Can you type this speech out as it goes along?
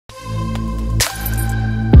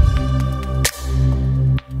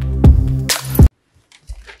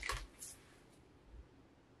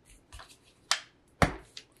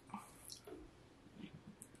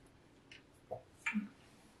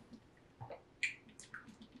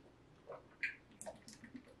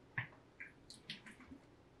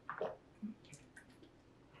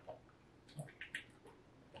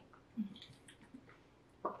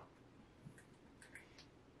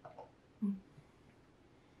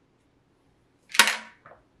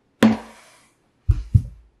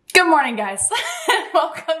Good morning, guys.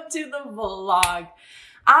 Welcome to the vlog.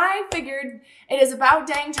 I figured it is about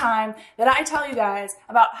dang time that I tell you guys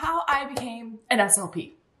about how I became an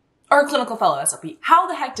SLP or a clinical fellow SLP. How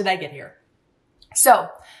the heck did I get here? So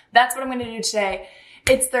that's what I'm going to do today.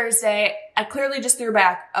 It's Thursday. I clearly just threw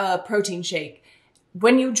back a protein shake.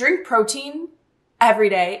 When you drink protein every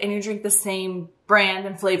day and you drink the same brand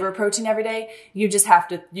and flavor of protein every day, you just have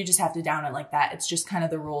to down it like that. It's just kind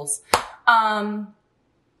of the rules.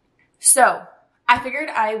 So I figured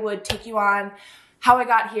I would take you on how I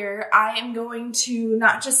got here. I am going to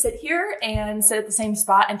not just sit here and sit at the same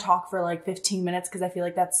spot and talk for like 15 minutes because I feel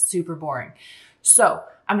like that's super boring. So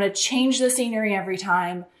I'm going to change the scenery every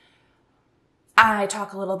time I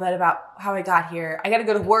talk a little bit about how I got here. I got to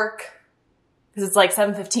go to work because it's like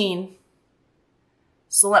 7:15.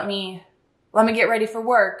 So let me get ready for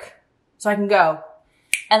work so I can go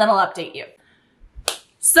and then I'll update you.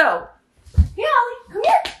 So, hey Ollie, come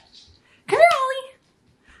here. Come here,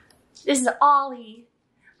 Ollie. This is Ollie.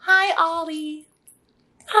 Hi, Ollie.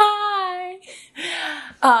 Hi.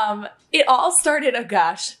 It all started, oh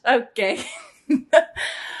gosh, okay.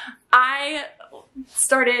 I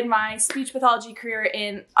started my speech pathology career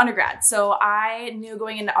in undergrad. So I knew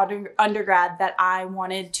going into undergrad that I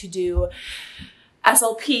wanted to do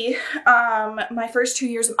SLP. My first 2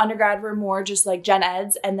 years of undergrad were more just like gen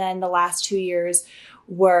eds, and then the last 2 years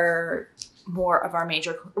were all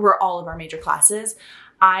of our major classes.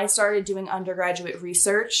 I started doing undergraduate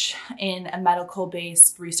research in a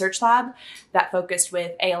medical-based research lab that focused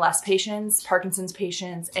with ALS patients, Parkinson's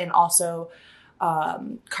patients, and also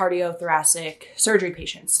cardiothoracic surgery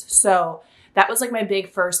patients. So that was like my big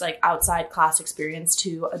first like outside class experience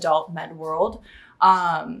to adult med world.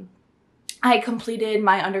 I completed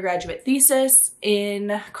my undergraduate thesis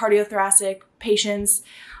in cardiothoracic patients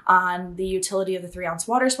on the utility of the 3-ounce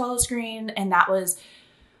water swallow screen. And that was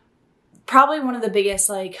probably one of the biggest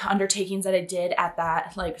like undertakings that I did at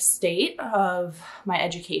that like state of my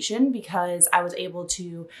education, because I was able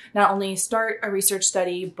to not only start a research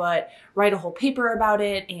study, but write a whole paper about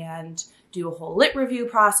it and do a whole lit review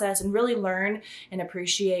process and really learn and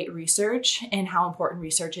appreciate research and how important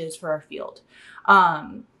research is for our field.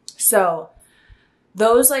 So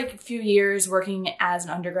those like few years working as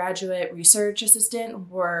an undergraduate research assistant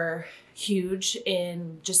were huge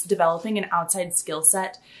in just developing an outside skill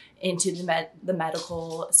set into the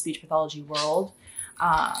medical speech pathology world.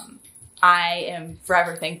 I am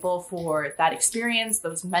forever thankful for that experience,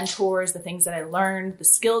 those mentors, the things that I learned, the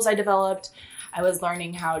skills I developed. I was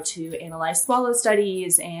learning how to analyze swallow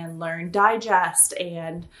studies and learn digest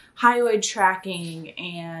and hyoid tracking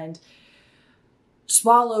and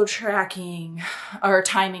swallow tracking or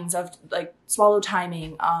timings of like swallow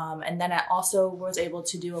timing. And then I also was able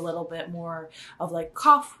to do a little bit more of like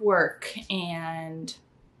cough work and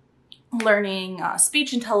learning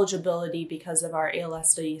speech intelligibility, because of our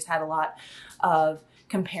ALS studies had a lot of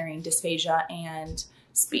comparing dysphagia and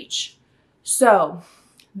speech. So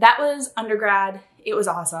that was undergrad. It was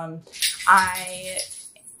awesome.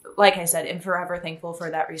 Like I said, I'm forever thankful for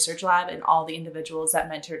that research lab and all the individuals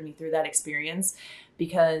that mentored me through that experience,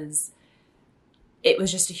 because it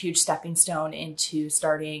was just a huge stepping stone into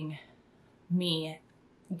starting me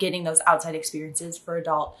getting those outside experiences for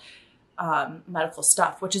adult medical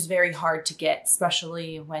stuff, which is very hard to get,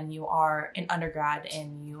 especially when you are an undergrad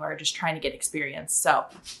and you are just trying to get experience. So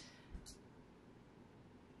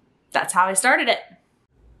that's how I started it.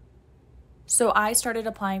 So I started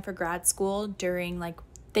applying for grad school during like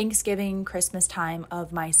Thanksgiving, Christmas time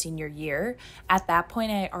of my senior year. At that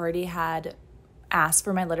point, I already had asked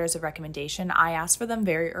for my letters of recommendation. I asked for them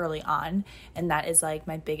very early on, and that is like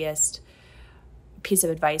my biggest piece of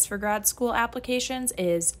advice for grad school applications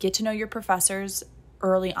is get to know your professors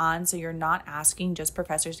early on, so you're not asking just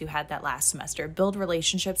professors you had that last semester. Build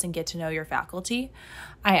relationships and get to know your faculty.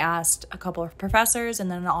 I asked a couple of professors and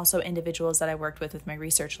then also individuals that I worked with my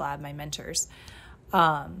research lab, my mentors.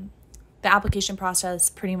 The application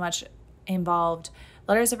process pretty much involved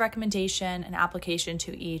letters of recommendation, an application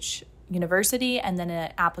to each university, and then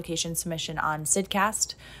an application submission on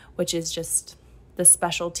SIDCAST, which is just the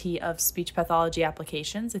specialty of speech pathology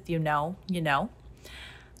applications. If you know, you know.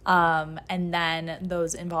 And then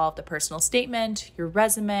those involved a personal statement, your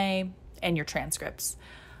resume, and your transcripts.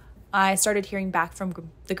 I started hearing back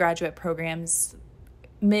from the graduate programs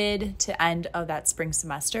mid to end of that spring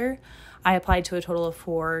semester. I applied to a total of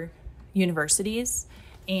 4 universities,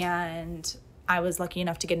 and I was lucky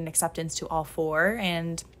enough to get an acceptance to all 4,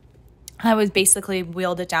 and I was basically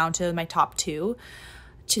wheeled it down to my top 2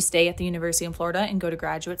 to stay at the University of Florida and go to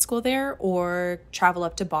graduate school there, or travel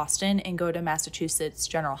up to Boston and go to Massachusetts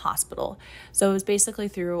General Hospital. So it was basically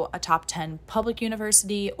through a top 10 public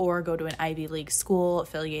university or go to an Ivy League school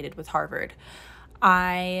affiliated with Harvard.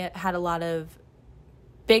 I had a lot of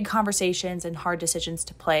big conversations and hard decisions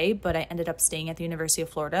to play, but I ended up staying at the University of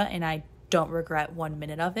Florida, and I don't regret 1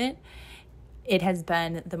 minute of it. It has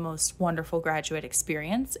been the most wonderful graduate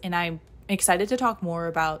experience, and I'm excited to talk more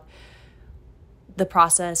about the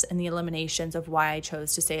process and the eliminations of why I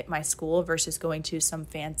chose to stay at my school versus going to some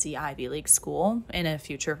fancy Ivy League school in a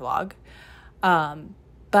future vlog.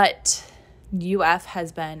 But UF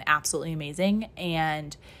has been absolutely amazing,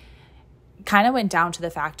 and kind of went down to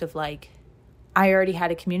the fact of like, I already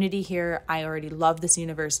had a community here. I already love this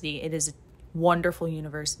university. It is a wonderful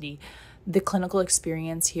university. The clinical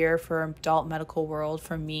experience here for adult medical world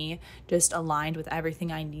for me just aligned with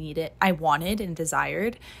everything I wanted and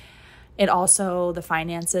desired. It also, the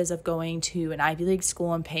finances of going to an Ivy League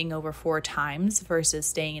school and paying over 4 times versus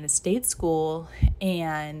staying in a state school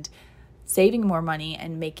and saving more money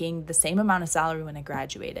and making the same amount of salary when I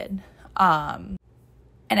graduated.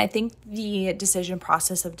 And I think the decision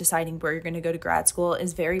process of deciding where you're going to go to grad school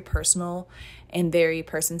is very personal and very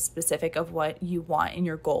person specific of what you want in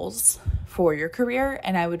your goals for your career.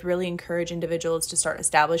 And I would really encourage individuals to start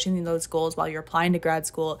establishing those goals while you're applying to grad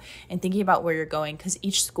school and thinking about where you're going, because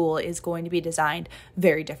each school is going to be designed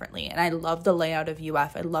very differently. And I love the layout of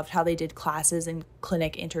UF. I loved how they did classes and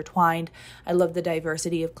clinic intertwined. I love the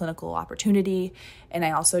diversity of clinical opportunity. And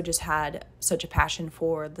I also just had such a passion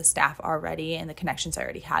for the staff already and the connections I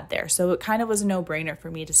already had there. So it kind of was a no-brainer for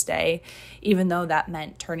me to stay, even though that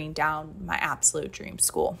meant turning down my absolute dream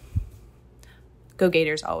school. Go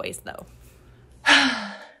Gators always, though.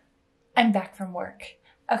 I'm back from work.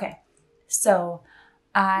 Okay, so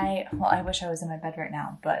I wish I was in my bed right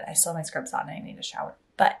now, but I still have my scrubs on and I need a shower.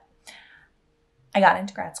 But I got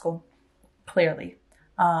into grad school, clearly.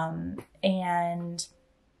 And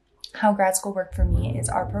how grad school worked for me is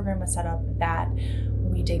our program was set up that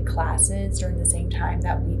we did classes during the same time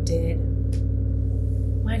that we did,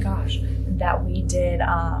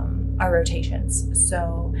 our rotations.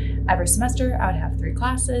 So every semester I would have 3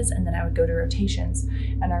 classes and then I would go to rotations,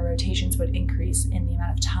 and our rotations would increase in the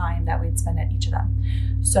amount of time that we'd spend at each of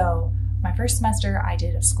them. So my first semester I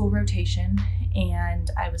did a school rotation and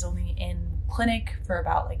I was only in clinic for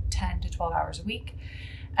about like 10 to 12 hours a week.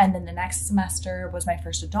 And then the next semester was my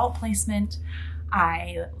first adult placement.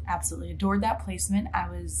 I absolutely adored that placement. I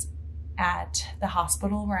was at the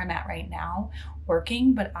hospital where I'm at right now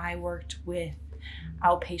working, but I worked with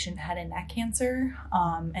outpatient head and neck cancer,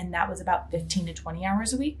 and that was about 15 to 20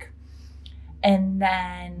 hours a week. And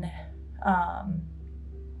then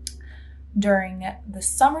during the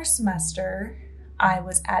summer semester, I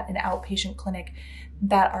was at an outpatient clinic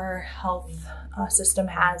that our health system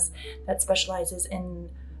has that specializes in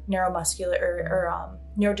neuromuscular or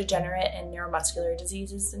neurodegenerate and neuromuscular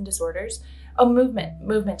diseases and disorders.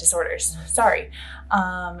 Movement disorders. Sorry.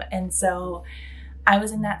 And so I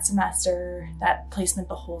was in that semester, that placement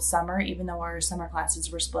the whole summer, even though our summer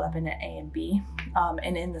classes were split up into A and B.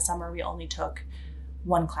 And in the summer, we only took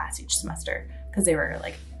 1 class each semester because they were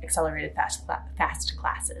like accelerated fast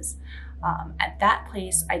classes. At that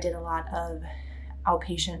place, I did a lot of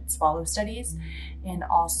outpatient swallow studies and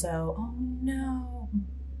also, oh no.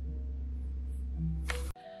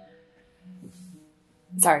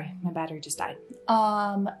 Sorry, my battery just died.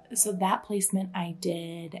 So that placement, I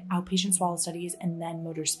did outpatient swallow studies and then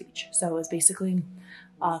motor speech. So it was basically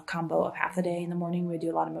a combo of half the day. In the morning, we would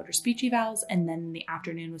do a lot of motor speech evals, and then the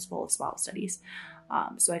afternoon was full of swallow studies.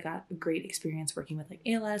 So I got a great experience working with like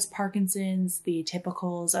ALS, Parkinson's, the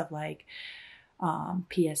typicals of like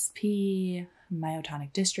PSP,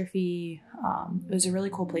 myotonic dystrophy. It was a really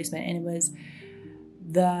cool placement, and it was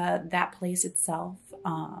that place itself.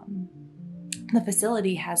 The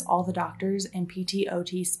facility has all the doctors and PT,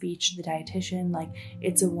 OT, speech, the dietitian, like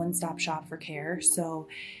it's a one-stop shop for care. So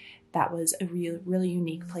that was a really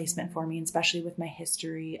unique placement for me, and especially with my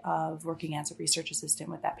history of working as a research assistant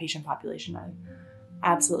with that patient population. I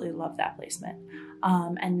absolutely loved that placement.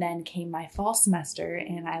 And then came my fall semester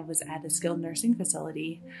and I was at a skilled nursing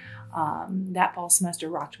facility. That fall semester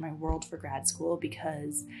rocked my world for grad school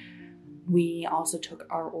because we also took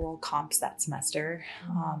our oral comps that semester.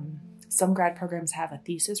 Some grad programs have a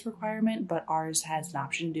thesis requirement, but ours has an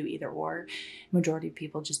option to do either or. Majority of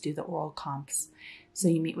people just do the oral comps. So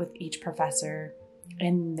you meet with each professor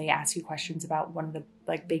and they ask you questions about one of the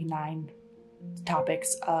like big 9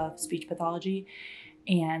 topics of speech pathology.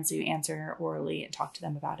 And so you answer orally and talk to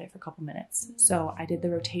them about it for a couple minutes. So I did the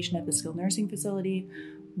rotation at the skilled nursing facility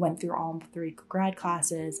went through all 3 grad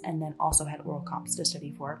classes, and then also had oral comps to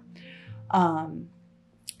study for.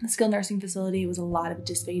 The skilled nursing facility was a lot of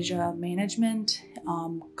dysphagia management,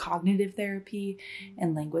 cognitive therapy,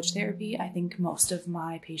 and language therapy. I think most of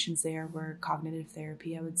my patients there were cognitive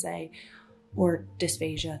therapy, I would say, or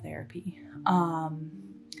dysphagia therapy.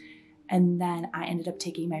 And then I ended up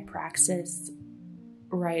taking my praxis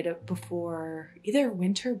right before either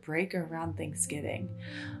winter break or around Thanksgiving.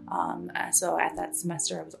 So at that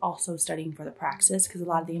semester, I was also studying for the praxis because a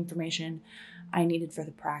lot of the information I needed for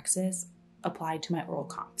the praxis applied to my oral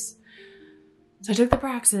comps. So I took the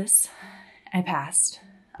praxis, I passed,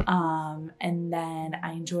 and then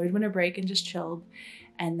I enjoyed winter break and just chilled.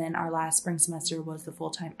 And then our last spring semester was the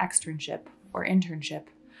full-time externship or internship.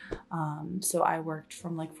 So I worked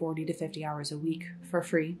from like 40 to 50 hours a week for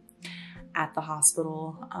free at the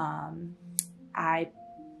hospital. I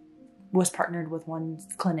was partnered with one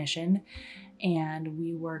clinician, and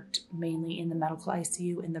we worked mainly in the medical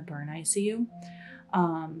ICU and the burn ICU.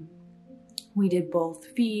 We did both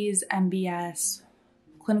fees, MBS,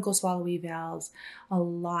 clinical swallow evals, a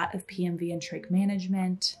lot of PMV and trach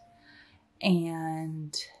management,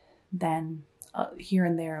 and then here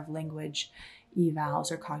and there of language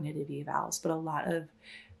evals or cognitive evals, but a lot of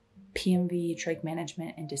PMV, trach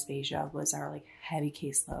management, and dysphagia was our like heavy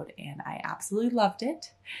caseload, and I absolutely loved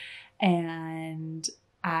it. And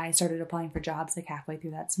I started applying for jobs like halfway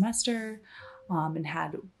through that semester, and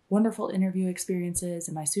had wonderful interview experiences,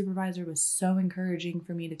 and my supervisor was so encouraging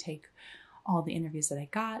for me to take all the interviews that I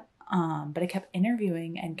got. But I kept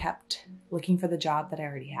interviewing and kept looking for the job that I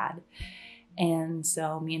already had. And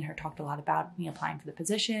so me and her talked a lot about me applying for the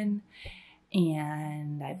position,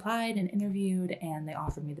 and I applied and interviewed, and they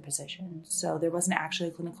offered me the position. So there wasn't actually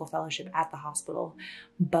a clinical fellowship at the hospital,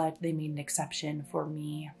 but they made an exception for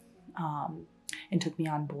me, and took me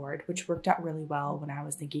on board, which worked out really well when I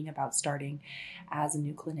was thinking about starting as a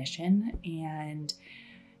new clinician. And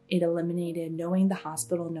it eliminated, knowing the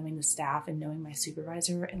hospital, knowing the staff, and knowing my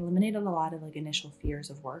supervisor, it eliminated a lot of like initial fears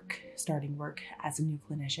of work, starting work as a new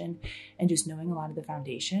clinician, and just knowing a lot of the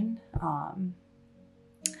foundation.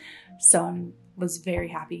 So I was very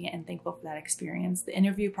happy and thankful for that experience. The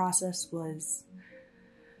interview process was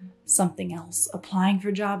something else. Applying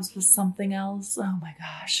for jobs was something else. Oh my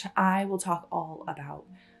gosh. I will talk all about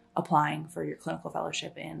applying for your clinical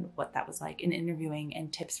fellowship and what that was like, and interviewing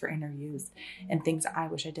and tips for interviews and things I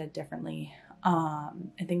wish I did differently,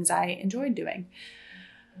 and things I enjoyed doing.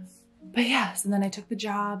 But yeah, so then I took the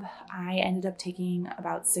job. I ended up taking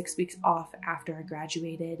about 6 weeks off after I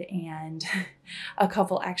graduated, and a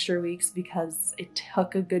couple extra weeks because it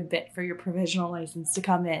took a good bit for your provisional license to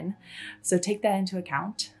come in. So take that into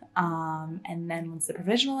account. And then once the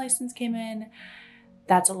provisional license came in,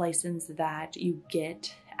 that's a license that you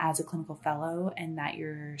get as a clinical fellow, and that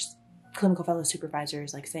your clinical fellow supervisor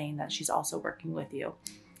is like saying that she's also working with you.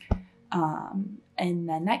 And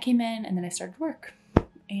then that came in, and then I started work.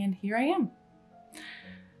 And here I am,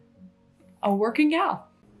 a working gal.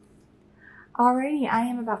 Alrighty, I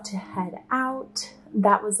am about to head out.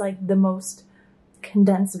 That was like the most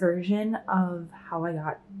condensed version of how I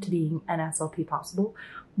got to being an SLP possible.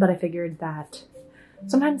 But I figured that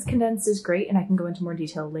sometimes condensed is great, and I can go into more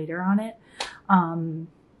detail later on it.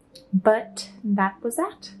 But that was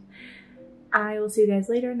that. I will see you guys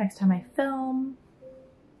later next time I film.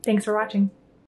 Thanks for watching.